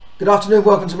Good afternoon,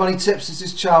 welcome to Money Tips. This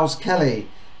is Charles Kelly.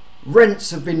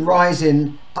 Rents have been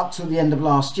rising up till the end of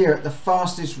last year at the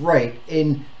fastest rate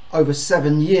in over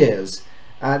 7 years.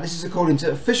 This is according to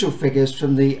official figures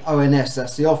from the ONS,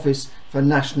 that's the Office for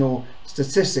National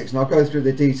Statistics, and I'll go through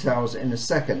the details in a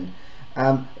second.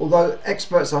 Although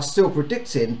experts are still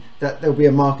predicting that there'll be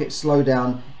a market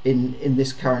slowdown in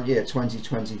this current year,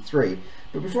 2023.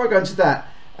 But before I go into that,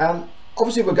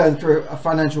 obviously we're going through a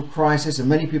financial crisis and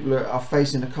many people are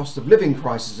facing a cost of living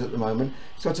crisis at the moment.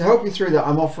 So to help you through that,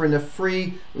 I'm offering a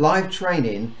free live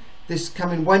training this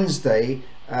coming Wednesday,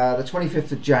 the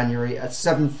 25th of January at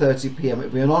 7:30 p.m.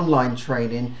 It'll be an online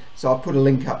training, so I'll put a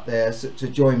link up there to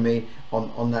join me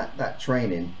on that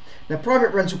training. Now,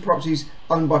 private rental properties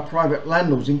owned by private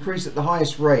landlords increased at the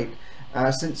highest rate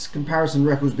since comparison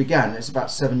records began. It's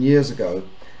about 7 years ago.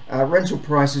 Rental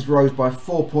prices rose by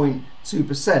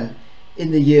 4.2%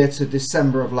 in the year to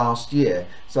December of last year.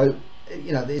 So,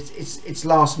 you know, it's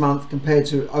last month compared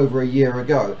to over a year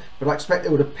ago, but I expect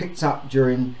it would have picked up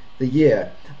during the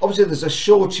year. Obviously, there's a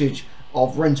shortage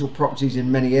of rental properties in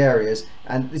many areas,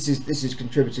 and this is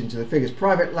contributing to the figures.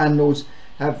 Private landlords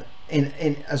have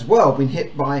as well been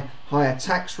hit by higher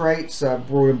tax rates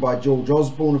brought in by George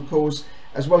Osborne, of course,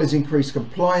 as well as increased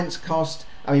compliance cost.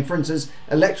 I mean, for instance,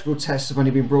 electrical tests have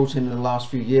only been brought in the last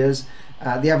few years.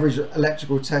 The average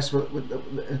electrical test,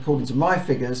 according to my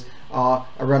figures, are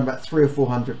around about £300 or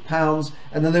 £400,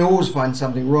 and then they always find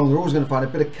something wrong. They're always going to find a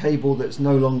bit of cable that's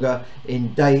no longer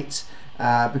in date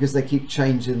because they keep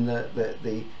changing the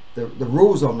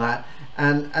rules on that.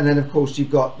 And then of course you've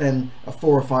got then a £400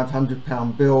 or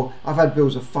 £500 bill. I've had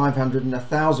bills of £500 and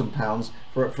 £1,000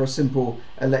 for a simple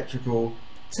electrical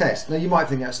test. Now you might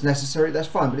think that's necessary, that's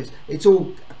fine, but it's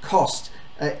all a cost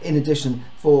in addition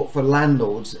for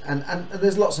landlords, and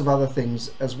there's lots of other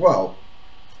things as well.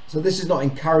 So this is not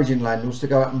encouraging landlords to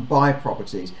go out and buy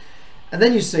properties. And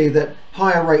then you see that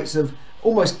higher rates have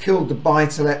almost killed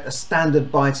the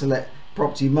standard buy-to-let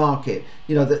property market.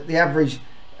 You know, the average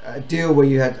deal where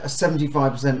you had a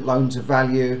 75% loan to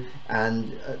value,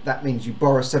 and that means you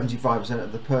borrow 75%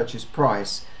 of the purchase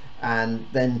price and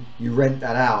then you rent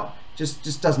that out,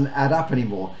 just doesn't add up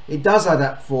anymore. It does add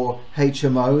up for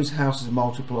HMOs, houses of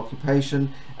multiple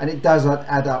occupation, and it does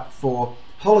add up for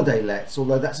holiday lets,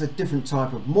 although that's a different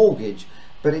type of mortgage,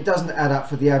 but it doesn't add up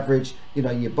for the average. You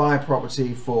know, you buy a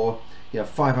property for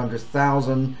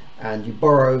 500,000 and you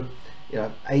borrow 80%,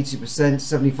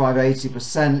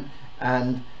 75-80%,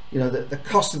 and the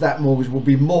cost of that mortgage will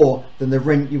be more than the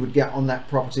rent you would get on that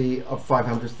property of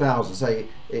 500,000. Say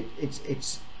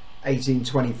it's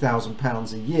 18,000-20,000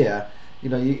 pounds a year.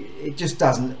 It just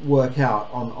doesn't work out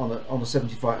on a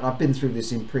 75. And I've been through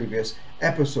this in previous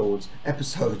episodes.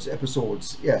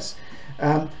 Yes.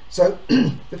 So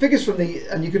the figures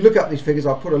and you can look up these figures.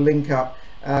 I'll put a link up.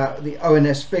 The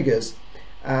ONS figures.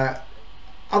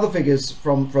 Other figures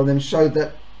from them showed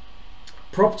that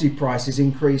property prices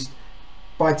increased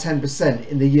by 10%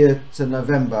 in the year to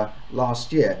November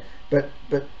last year. But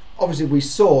obviously we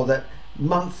saw that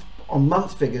month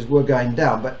figures were going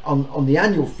down, but on the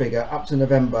annual figure up to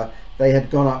November they had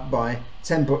gone up by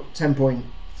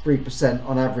 10.3%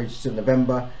 on average to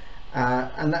November,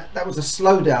 and that was a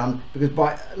slowdown because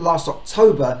by last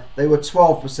October they were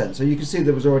 12%. So you can see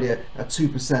there was already a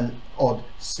 2% odd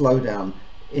slowdown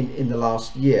in the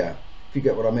last year, if you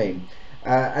get what I mean.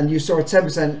 And you saw a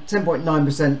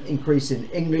 10.9% increase in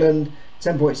England,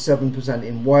 10.7%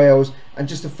 in Wales, and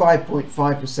just a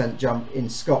 5.5% jump in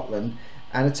Scotland,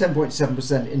 and a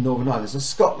 10.7% in Northern Ireland. So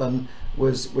Scotland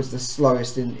was the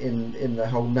slowest in the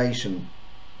whole nation.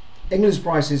 England's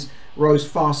prices rose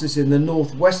fastest in the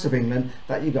northwest of England.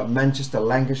 That you've got Manchester,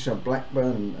 Lancashire,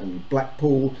 Blackburn and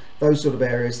Blackpool, those sort of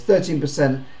areas,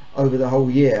 13% over the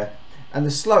whole year. And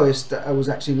the slowest was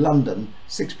actually London,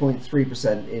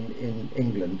 6.3% in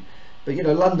England. But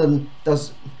London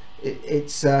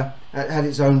it's had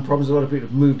its own problems. A lot of people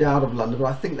have moved out of London, but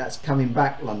I think that's coming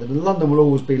back, London. And London will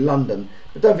always be London.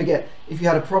 But don't forget, if you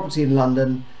had a property in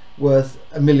London worth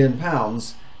 £1 million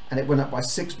and it went up by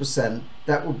 6%,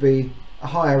 that would be a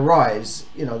higher rise.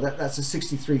 That's a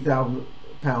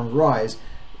 £63,000 rise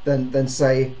than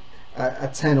say a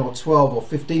 10 or 12 or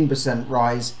 15%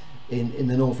 rise in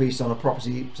the northeast on a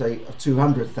property, say, of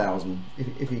 200,000,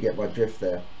 if you get my drift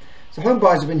there. So home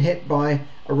buyers have been hit by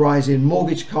a rise in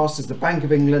mortgage costs, as the Bank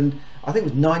of England, I think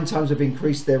it was 9 times, have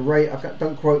increased their rate.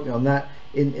 Don't quote me on that,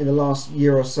 in the last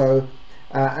year or so,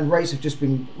 and rates have just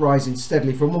been rising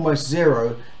steadily from almost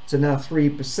 0 to now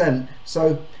 3%.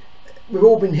 So we've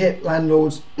all been hit,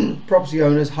 landlords, property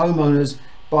owners, homeowners,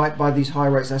 by these high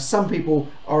rates. Now some people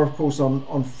are of course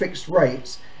on fixed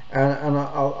rates, and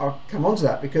I'll come on to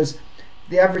that, because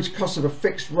the average cost of a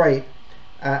fixed rate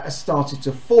has started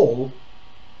to fall.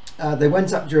 They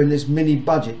went up during this mini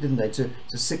budget, didn't they, to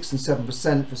 6 and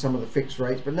 7% for some of the fixed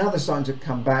rates, but now they're starting to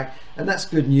come back, and that's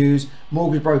good news.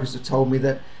 Mortgage brokers have told me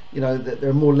that, that there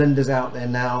are more lenders out there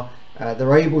now.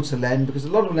 They're able to lend, because a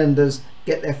lot of lenders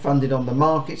get their funding on the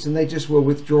markets, and they just were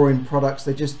withdrawing products.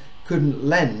 They just couldn't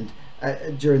lend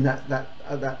during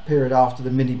that period after the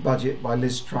mini budget by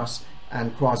Liz Truss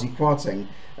and Kwasi Kwarteng.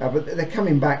 But they're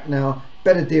coming back now,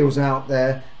 better deals out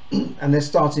there, and they're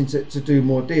starting to do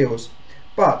more deals.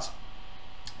 But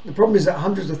the problem is that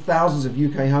hundreds of thousands of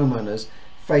UK homeowners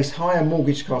face higher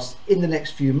mortgage costs in the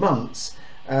next few months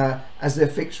as their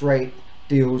fixed rate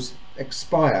deals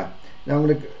expire. Now I'm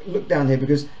going to look down here,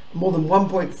 because more than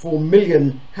 1.4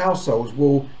 million households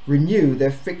will renew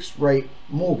their fixed rate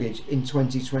mortgage in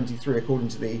 2023 according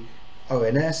to the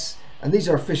ONS, and these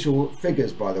are official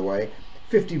figures, by the way.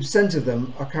 50% of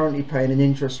them are currently paying an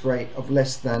interest rate of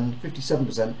less than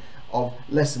 57% of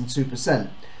less than 2%.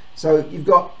 So you've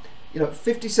got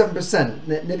 57%,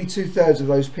 nearly 2/3 of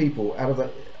those people out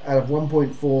of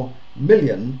 1.4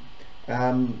 million.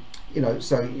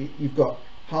 So you've got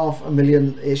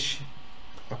 500,000-ish.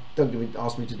 Don't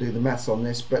ask me to do the maths on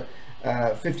this, but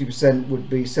 50% would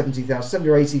be 70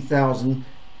 or 80,000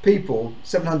 people.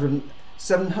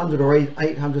 700 or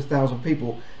 800,000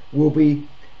 people will be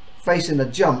facing a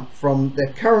jump from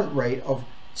their current rate of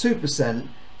 2%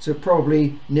 to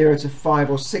probably nearer to 5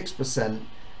 or 6%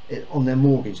 on their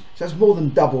mortgage. So that's more than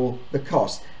double the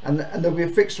cost, and there'll be a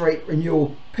fixed rate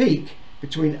renewal peak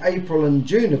between April and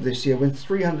June of this year, when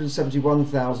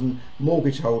 371,000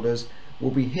 mortgage holders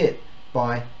will be hit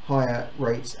by higher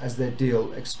rates as their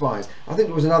deal expires. I think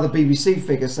there was another BBC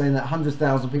figure saying that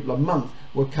 100,000 people a month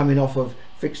were coming off of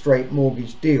fixed rate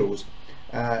mortgage deals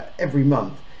every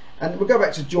month. And we'll go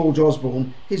back to George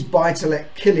Osborne, his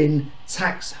buy-to-let killing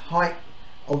tax hike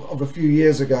of a few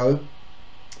years ago,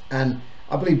 and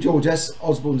I believe George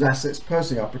Osborne's assets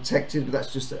personally are protected, but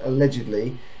that's just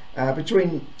allegedly.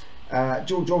 Between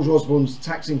George Osborne's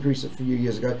tax increase a few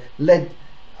years ago led,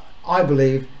 I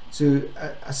believe, to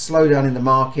a slowdown in the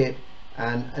market,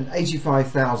 and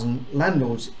 85,000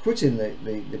 landlords quitting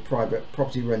the private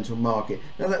property rental market.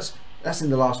 Now that's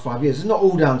in the last 5 years. It's not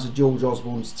all down to George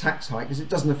Osborne's tax hike, because it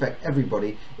doesn't affect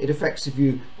everybody. It affects if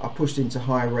you are pushed into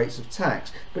higher rates of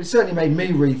tax. But it certainly made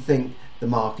me rethink the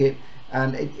market,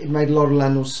 and it made a lot of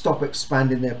landlords stop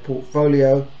expanding their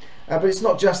portfolio. But it's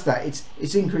not just that.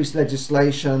 It's increased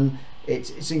legislation.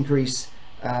 It's increased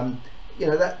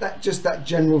that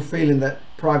general feeling that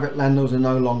private landlords are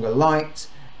no longer liked,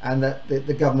 and that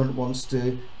the government wants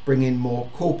to bring in more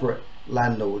corporate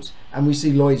landlords. And we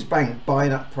see Lloyds Bank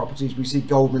buying up properties. We see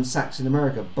Goldman Sachs in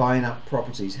America buying up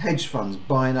properties, hedge funds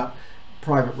buying up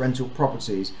private rental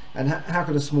properties. And how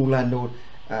can a small landlord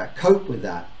cope with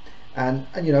that? And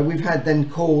we've had then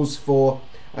calls for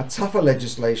a tougher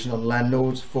legislation on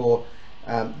landlords. For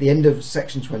the end of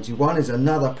Section 21 is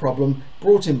another problem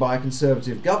brought in by a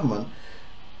Conservative government.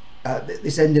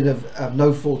 This ending of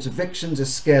no fault evictions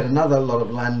has scared another lot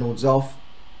of landlords off,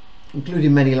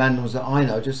 including many landlords that I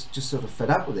know just sort of fed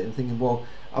up with it and thinking, well,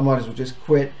 I might as well just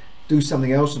quit, do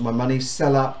something else with my money,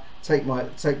 sell up, take my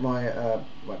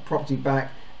property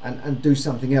back, and do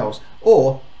something else.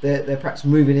 Or they're perhaps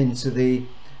moving into the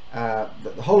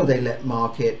holiday let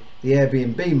market, the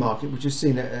Airbnb market, which has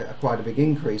seen quite a big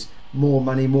increase, more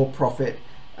money, more profit,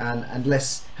 and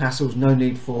less hassles, no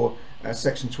need for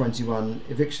Section 21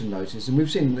 eviction notice. And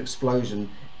we've seen an explosion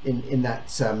in that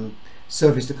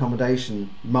serviced accommodation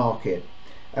market.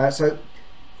 So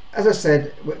as I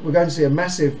said, we're going to see a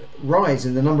massive rise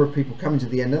in the number of people coming to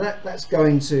the end, and that's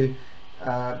going to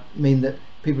mean that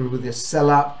people will either sell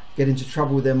up, get into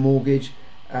trouble with their mortgage,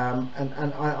 and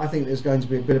I think there's going to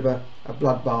be a bit of a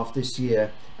bloodbath this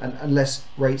year, and unless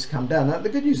rates come down. Now the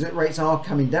good news is that rates are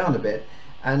coming down a bit,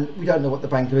 and we don't know what the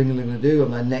Bank of England are going to do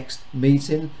on their next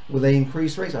meeting. Will they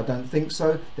increase rates? I don't think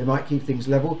so. They might keep things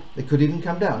level. They could even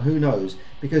come down, who knows,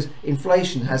 because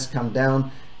inflation has come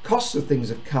down, costs of things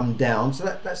have come down,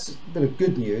 so that's a bit of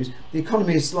good news. The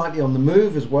economy is slightly on the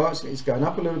move as well. It's going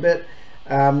up a little bit,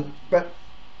 but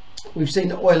we've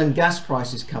seen oil and gas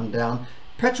prices come down.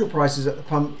 Petrol prices at the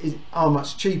pump are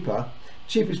much cheaper.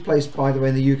 Cheapest place, by the way,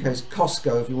 in the UK is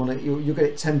Costco. If you want to, you'll get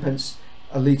it 10 pence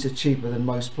a litre cheaper than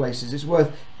most places. It's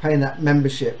worth paying that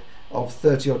membership of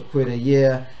 30 odd quid a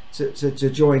year to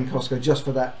join Costco just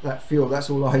for that fuel. That's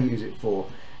all I use it for.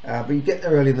 But you get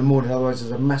there early in the morning, otherwise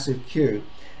there's a massive queue.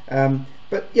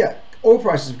 But yeah, oil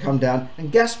prices have come down,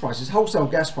 and gas prices, wholesale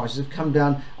gas prices, have come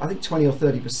down, I think 20 or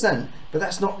 30%, but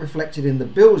that's not reflected in the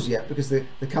bills yet, because the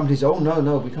companies, oh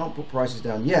no, we can't put prices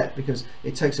down yet, because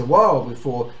it takes a while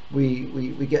before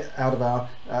we get out of our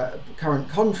current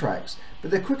contracts. But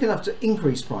they're quick enough to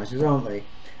increase prices, aren't they?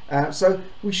 So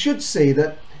we should see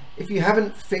that if you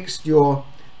haven't fixed your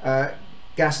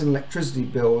gas and electricity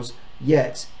bills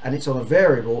yet, and it's on a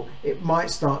variable, it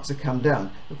might start to come down.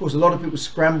 Of course, a lot of people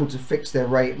scrambled to fix their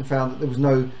rate and found that there was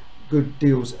no good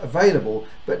deals available,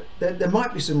 but there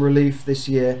might be some relief this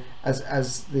year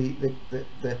as the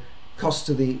cost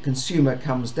to the consumer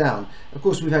comes down. Of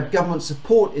course, we've had government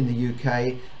support in the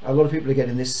UK. A lot of people are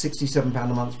getting this £67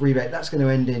 a month rebate. That's going to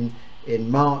end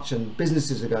in March, and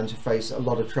businesses are going to face a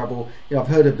lot of trouble. I've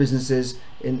heard of businesses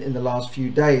in the last few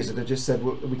days that have just said,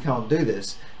 well, we can't do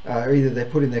this. Either they're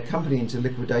putting their company into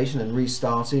liquidation and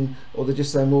restarting, or they're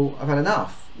just saying, well, I've had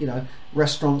enough.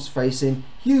 Restaurants facing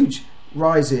huge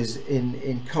rises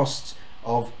in costs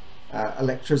of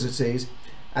electricities,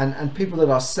 and people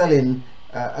that are selling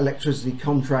electricity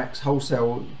contracts,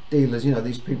 wholesale dealers,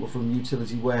 these people from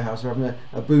Utility Warehouse are having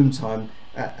a boom time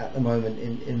at the moment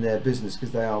in their business,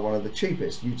 because they are one of the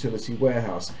cheapest. Utility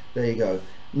Warehouse, there you go.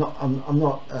 I'm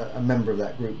not a member of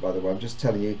that group, by the way. I'm just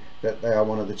telling you that they are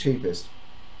one of the cheapest.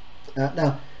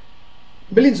 Now,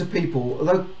 millions of people,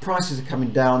 although prices are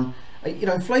coming down,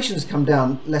 inflation has come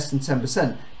down less than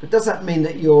 10%, but does that mean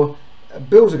that your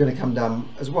bills are going to come down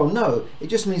as well? No, it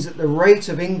just means that the rate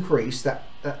of increase, that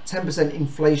 10%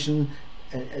 inflation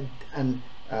and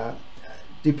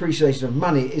depreciation of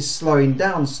money, is slowing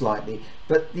down slightly,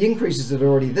 but the increases that are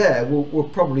already there will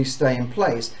probably stay in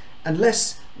place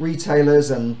unless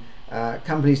retailers and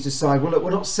companies decide, well, look,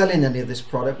 we're not selling any of this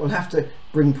product, we'll have to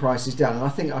bring prices down. And I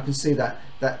think I can see that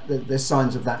there's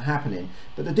signs of that happening.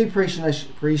 But the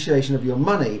depreciation of your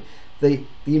money, the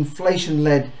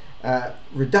inflation-led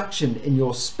reduction in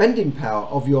your spending power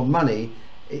of your money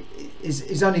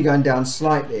is only going down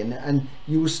slightly, and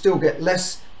you will still get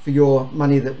less for your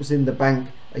money that was in the bank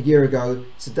a year ago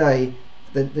today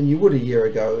than you would a year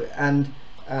ago, and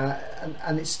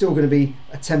it's still going to be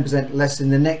a 10% less in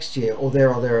the next year, or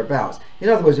thereabouts. In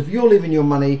other words, if you're leaving your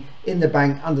money in the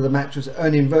bank under the mattress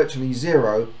earning virtually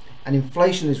zero, and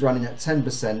inflation is running at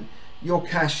 10%, your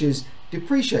cash is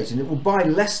depreciating. It will buy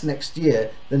less next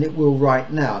year than it will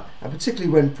right now, and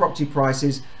particularly when property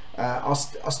prices are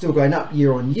still going up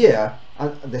year on year.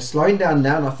 They're slowing down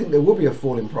now, and I think there will be a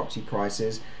fall in property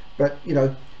prices, but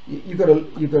you've got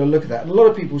to look at that. And a lot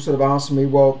of people sort of ask me,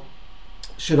 well,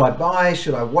 should I buy?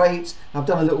 Should I wait? I've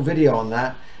done a little video on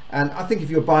that, and I think if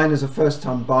you're buying as a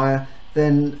first-time buyer,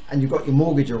 and you've got your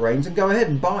mortgage arranged, then go ahead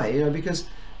and buy. Because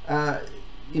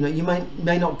you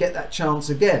may not get that chance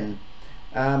again.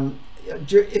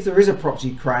 If there is a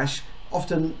property crash,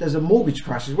 often there's a mortgage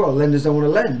crash as well. Lenders don't want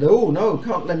to lend. Oh no,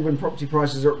 can't lend when property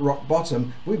prices are at rock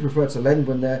bottom. We prefer to lend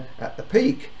when they're at the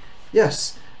peak.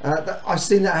 Yes. I've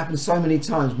seen that happen so many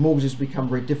times. Mortgages become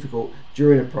very difficult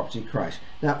during a property crash.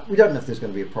 Now, we don't know if there's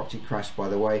going to be a property crash, by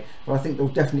the way, but I think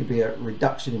there'll definitely be a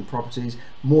reduction in properties,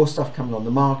 more stuff coming on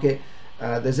the market.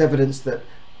 There's evidence that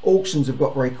auctions have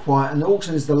got very quiet, and the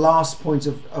auction is the last point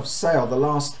of sale, the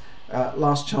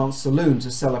last chance saloon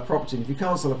to sell a property. And if you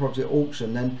can't sell a property at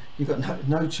auction, then you've got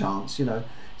no chance,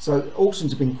 So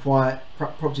auctions have been quiet,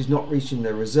 properties not reaching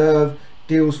their reserve,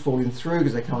 deals falling through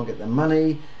because they can't get their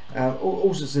money.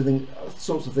 All sorts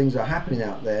of things are happening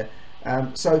out there.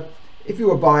 So if you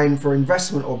were buying for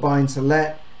investment or buying to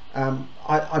let,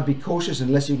 I'd be cautious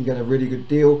unless you can get a really good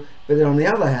deal. But then on the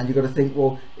other hand, you've got to think,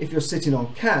 well, if you're sitting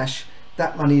on cash,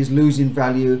 that money is losing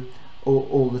value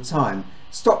all the time.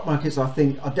 Stock markets, I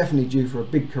think, are definitely due for a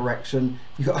big correction.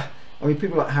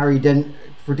 People like Harry Dent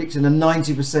predicting a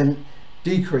 90%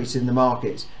 decrease in the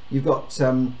markets. You've got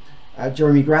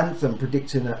Jeremy Grantham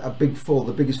predicting a big fall,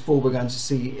 the biggest fall we're going to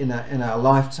see in our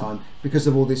lifetime, because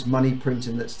of all this money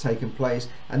printing that's taken place.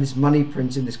 And this money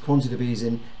printing, this quantitative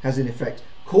easing, has in effect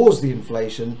caused the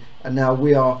inflation, and now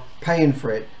we are paying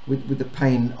for it with the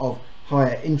pain of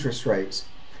higher interest rates.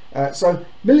 So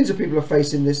millions of people are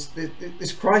facing this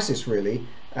crisis, really,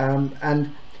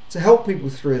 and to help people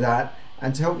through that,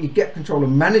 and to help you get control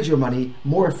and manage your money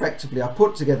more effectively, I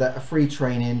put together a free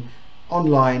training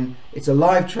online. It's a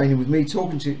live training with me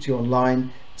talking to you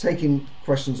online, taking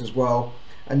questions as well,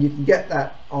 and you can get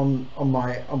that on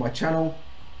my channel.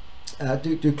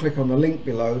 Do click on the link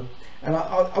below, and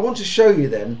I want to show you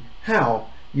then how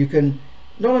you can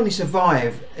not only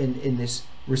survive in this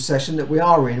recession that we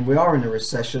are in a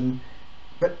recession,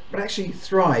 but actually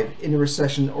thrive in a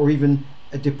recession, or even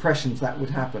a depression if that were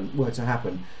to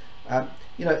happen.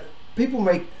 People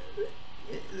make,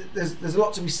 there's a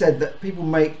lot to be said that people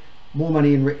make more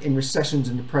money in recessions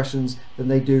and depressions than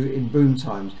they do in boom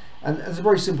times. And there's a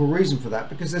very simple reason for that,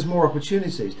 because there's more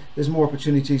opportunities. There's more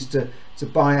opportunities to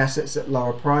buy assets at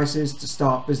lower prices, to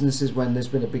start businesses when there's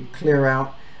been a big clear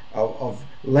out of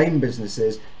lame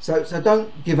businesses. So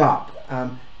don't give up.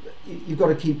 You've got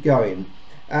to keep going.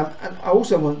 And I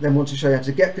also want to show you how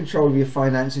to get control of your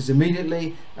finances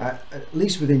immediately. At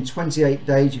least within 28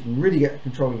 days, you can really get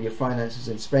control of your finances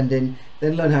and spending.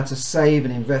 Then learn how to save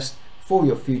and invest for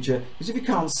your future. Because if you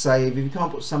can't save, if you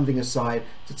can't put something aside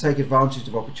to take advantage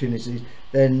of opportunities,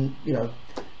 then, you know,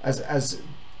 as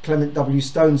Clement W.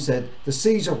 Stone said, the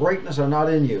seeds of greatness are not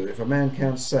in you if a man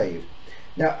can't save.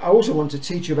 Now, I also want to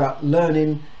teach you about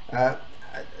learning,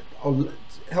 or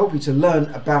help you to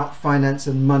learn about finance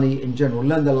and money in general,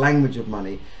 learn the language of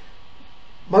money.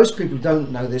 Most people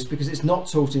don't know this because it's not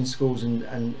taught in schools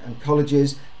and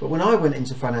colleges, but when I went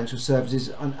into financial services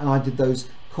and I did those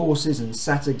courses and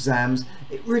sat exams,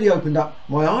 it really opened up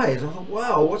my eyes. I thought,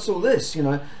 wow, what's all this? You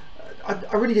know,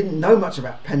 I really didn't know much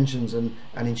about pensions and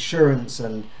insurance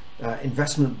and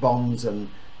investment bonds and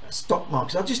stock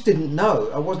markets. I just didn't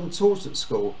know. I wasn't taught at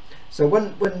school. So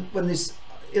when this,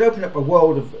 it opened up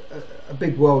a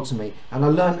big world to me, and I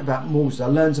learned about mortgages. I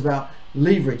learned about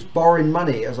leverage, borrowing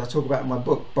money, as I talk about in my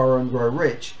book, Borrow and Grow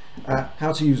Rich,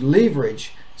 how to use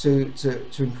leverage to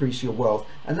increase your wealth,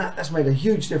 and that's made a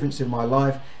huge difference in my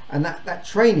life. And that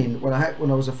training when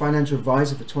I was a financial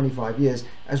advisor for 25 years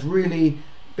has really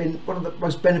been one of the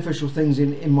most beneficial things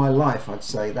in my life, I'd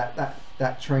say,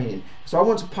 that training. So I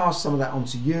want to pass some of that on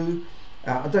to you.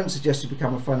 I don't suggest you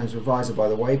become a financial advisor, by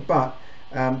the way, but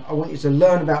I want you to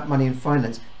learn about money and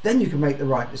finance. Then you can make the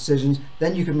right decisions,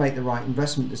 then you can make the right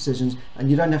investment decisions, and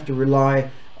you don't have to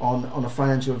rely on a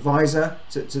financial advisor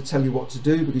to tell you what to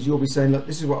do, because you'll be saying, look,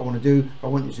 this is what I want to do, I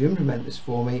want you to implement this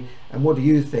for me, and what do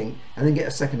you think? And then get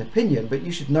a second opinion. But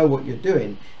you should know what you're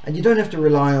doing, and you don't have to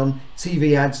rely on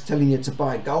TV ads telling you to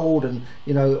buy gold and,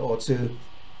 you know, or to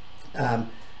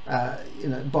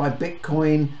buy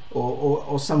Bitcoin,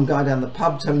 or some guy down the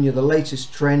pub telling you the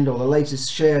latest trend or the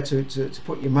latest share to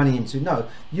put your money into. No,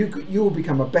 you will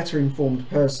become a better informed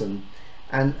person,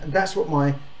 and that's what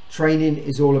my training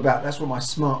is all about. That's what my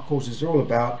smart courses are all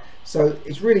about. So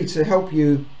it's really to help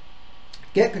you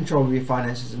get control of your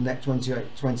finances in the next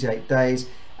 28 days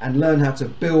and learn how to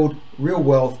build real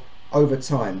wealth over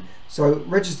time. So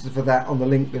register for that on the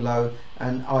link below,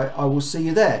 and I will see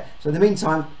you there. So in the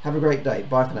meantime, have a great day.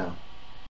 Bye for now.